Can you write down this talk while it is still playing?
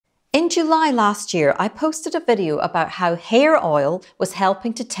July last year, I posted a video about how hair oil was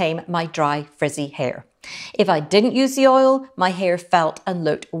helping to tame my dry, frizzy hair. If I didn't use the oil, my hair felt and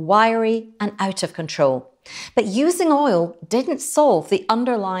looked wiry and out of control. But using oil didn't solve the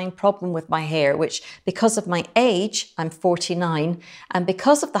underlying problem with my hair, which, because of my age, I'm 49, and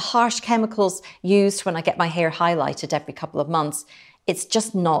because of the harsh chemicals used when I get my hair highlighted every couple of months, it's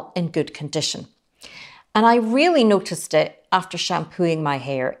just not in good condition. And I really noticed it after shampooing my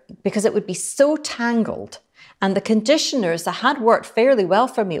hair because it would be so tangled, and the conditioners that had worked fairly well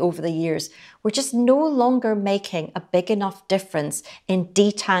for me over the years were just no longer making a big enough difference in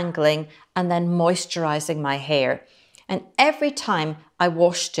detangling and then moisturizing my hair. And every time I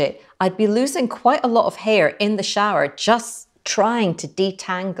washed it, I'd be losing quite a lot of hair in the shower just trying to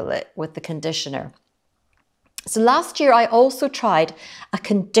detangle it with the conditioner. So last year, I also tried a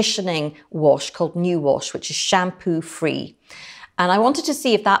conditioning wash called New Wash, which is shampoo-free. And I wanted to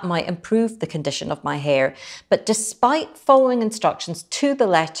see if that might improve the condition of my hair. But despite following instructions to the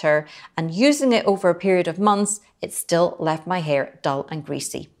letter and using it over a period of months, it still left my hair dull and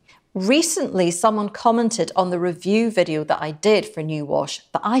greasy. Recently, someone commented on the review video that I did for New Wash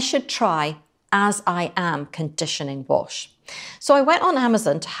that I should try As I Am conditioning wash. So I went on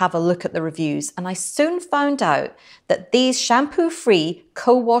Amazon to have a look at the reviews, and I soon found out that these shampoo-free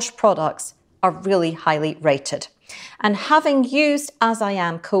co-wash products are really highly rated. And having used As I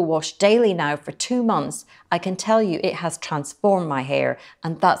Am CoWash daily now for 2 months, I can tell you it has transformed my hair,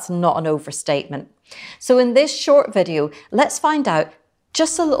 and that's not an overstatement. So in this short video, let's find out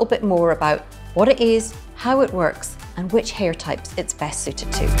just a little bit more about what it is, how it works, and which hair types it's best suited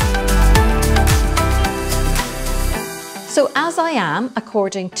to. So As I Am,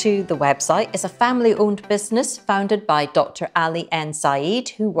 according to the website, is a family-owned business founded by Dr. Ali N. Saeed,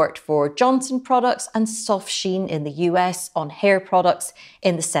 who worked for Johnson Products and Soft Sheen in the US on hair products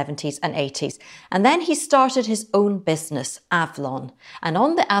in the 70s and 80s. And then he started his own business, Avlon. And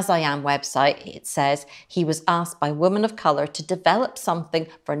on the As I Am website, it says he was asked by women of colour to develop something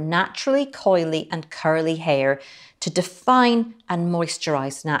for naturally coily and curly hair to define and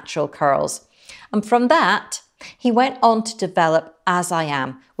moisturise natural curls. And from that, he went on to develop As I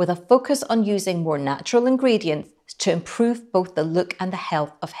Am with a focus on using more natural ingredients to improve both the look and the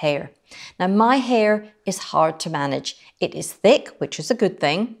health of hair. Now, my hair is hard to manage. It is thick, which is a good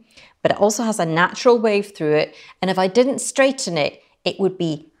thing, but it also has a natural wave through it. And if I didn't straighten it, it would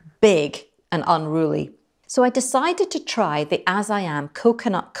be big and unruly. So I decided to try the As I Am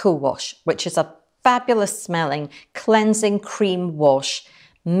Coconut Co-Wash, which is a fabulous smelling cleansing cream wash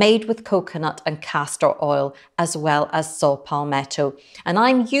made with coconut and castor oil, as well as saw palmetto. And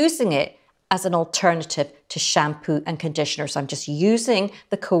I'm using it as an alternative to shampoo and conditioner. So I'm just using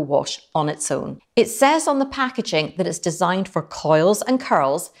the co-wash on its own. It says on the packaging that it's designed for coils and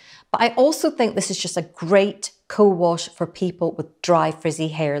curls, but I also think this is just a great co-wash for people with dry, frizzy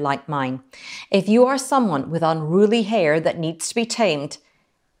hair like mine. If you are someone with unruly hair that needs to be tamed,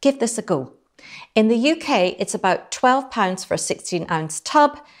 give this a go. In the UK, it's about £12 for a 16-ounce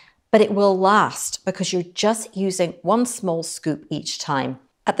tub, but it will last because you're just using one small scoop each time.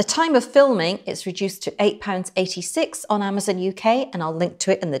 At the time of filming, it's reduced to £8.86 on Amazon UK, and I'll link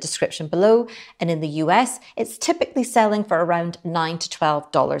to it in the description below. And in the US, it's typically selling for around $9 to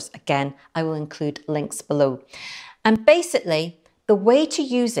 $12. Again, I will include links below. And basically, the way to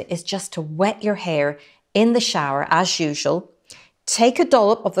use it is just to wet your hair in the shower as usual. Take a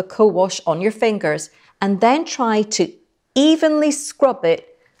dollop of the co-wash on your fingers and then try to evenly scrub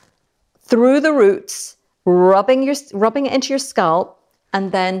it through the roots, rubbing it into your scalp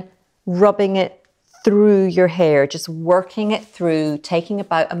and then rubbing it through your hair, just working it through, taking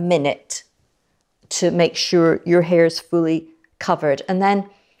about a minute to make sure your hair is fully covered. And then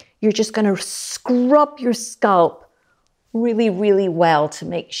you're just going to scrub your scalp really, really well to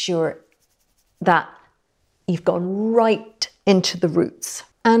make sure that you've gone right into the roots.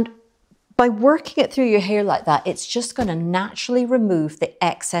 And by working it through your hair like that, it's just going to naturally remove the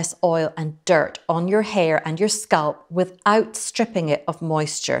excess oil and dirt on your hair and your scalp without stripping it of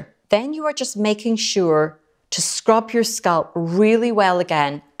moisture. Then you are just making sure to scrub your scalp really well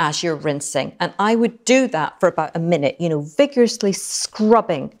again as you're rinsing. And I would do that for about a minute, vigorously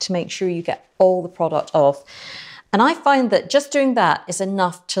scrubbing to make sure you get all the product off. And I find that just doing that is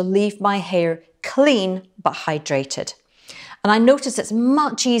enough to leave my hair clean but hydrated. And I notice it's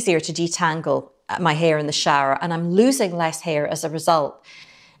much easier to detangle my hair in the shower, and I'm losing less hair as a result.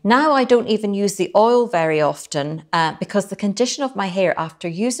 Now I don't even use the oil very often because the condition of my hair after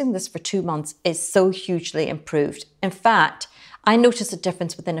using this for 2 months is so hugely improved. In fact, I notice a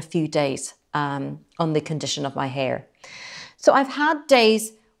difference within a few days on the condition of my hair. So I've had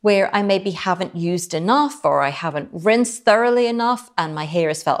days where I maybe haven't used enough or I haven't rinsed thoroughly enough and my hair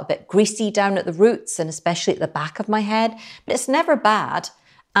has felt a bit greasy down at the roots and especially at the back of my head, but it's never bad.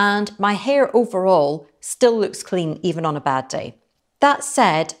 And my hair overall still looks clean even on a bad day. That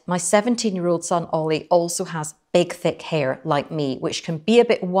said, my 17-year-old son Ollie also has big thick hair like me, which can be a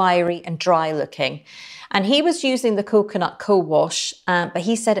bit wiry and dry looking. And he was using the coconut co-wash, but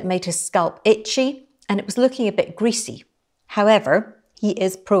he said it made his scalp itchy and it was looking a bit greasy. However, he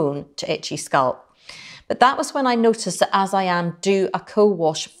is prone to itchy scalp. But that was when I noticed that As I Am do a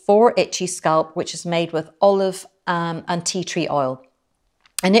co-wash for itchy scalp, which is made with olive and tea tree oil.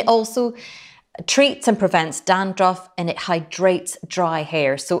 And it also treats and prevents dandruff and it hydrates dry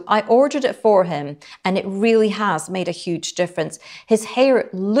hair. So I ordered it for him and it really has made a huge difference. His hair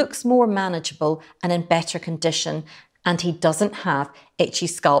looks more manageable and in better condition, and he doesn't have itchy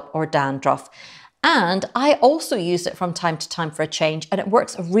scalp or dandruff. And I also use it from time to time for a change, and it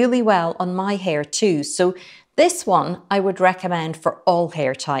works really well on my hair too. So this one I would recommend for all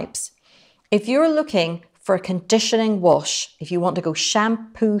hair types. If you're looking for a conditioning wash, if you want to go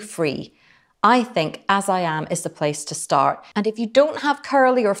shampoo free, I think As I Am is the place to start. And if you don't have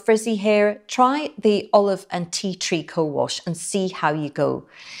curly or frizzy hair, try the olive and tea tree co-wash and see how you go.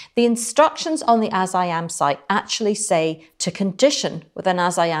 The instructions on the As I Am site actually say to condition with an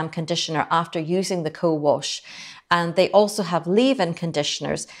As I Am conditioner after using the co-wash. And they also have leave-in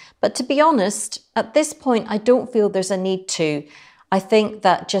conditioners. But to be honest, at this point, I don't feel there's a need to. I think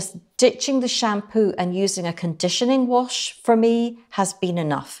that just ditching the shampoo and using a conditioning wash for me has been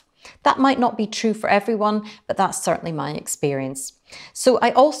enough. That might not be true for everyone, but that's certainly my experience. So I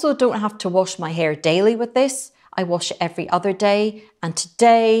also don't have to wash my hair daily with this. I wash it every other day. And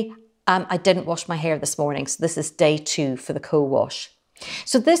today, I didn't wash my hair this morning. So this is day 2 for the co-wash.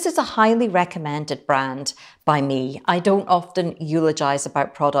 So this is a highly recommended brand by me. I don't often eulogize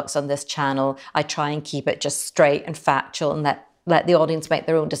about products on this channel. I try and keep it just straight and factual and let the audience make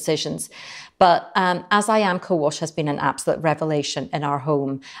their own decisions. But As I Am CoWash has been an absolute revelation in our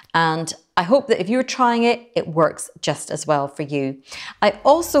home. And I hope that if you're trying it, it works just as well for you. I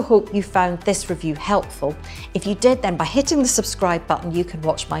also hope you found this review helpful. If you did, then by hitting the subscribe button, you can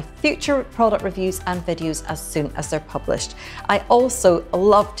watch my future product reviews and videos as soon as they're published. I also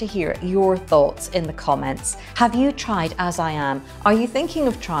love to hear your thoughts in the comments. Have you tried As I Am? Are you thinking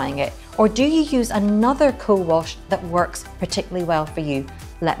of trying it? Or do you use another co-wash that works particularly well for you?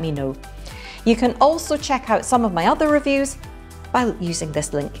 Let me know. You can also check out some of my other reviews by using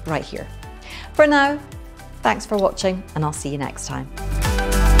this link right here. For now, thanks for watching and I'll see you next time.